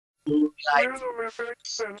Rhythm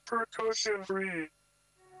effects and percussion free.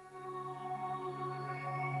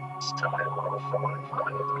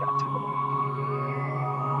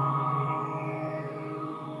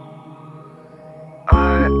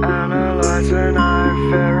 I analyze and I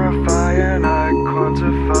verify and I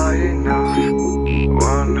quantify enough.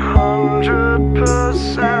 100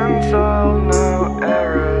 percentile, no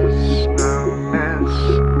errors, no miss.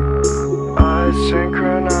 I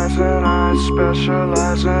synchronize and I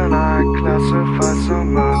specialize and I classify so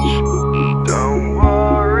much. Don't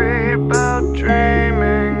worry about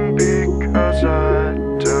dreaming because I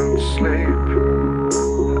don't sleep.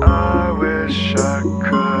 I wish I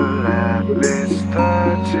could at least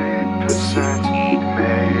 30%,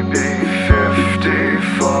 maybe 50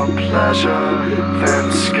 for pleasure, then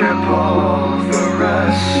skip all the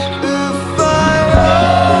rest. If I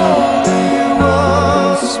only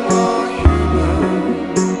was more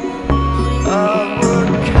human, I would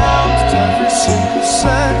count every single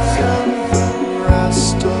second the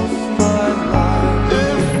rest of my life.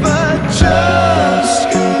 If I just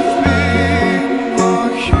could be more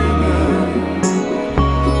human,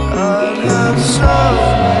 I'd have so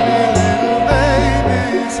many little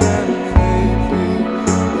babies and maybe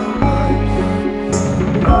a wife.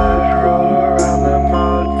 I'd roll around the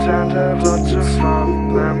mud and have lots of fun.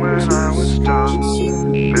 Then when I was done,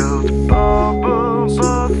 build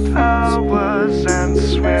bubblebath towers and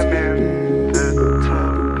swim in the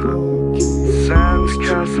tub. Sand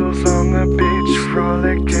castles on the beach,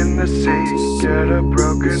 frolic in the sea, get a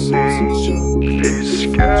broken knee. Be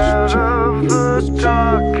scared of the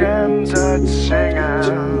dark and I'd sing out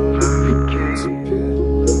of key.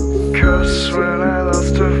 Curse when I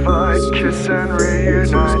lost a fight, kiss and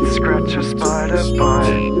reunite, scratch a spider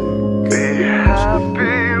bite. Be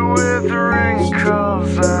happy with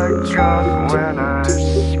wrinkles I got when I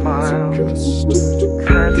smiled.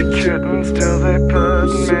 Pet kittens till they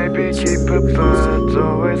purred, maybe keep a bird,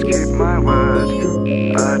 always keep my word.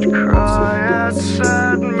 I'd cry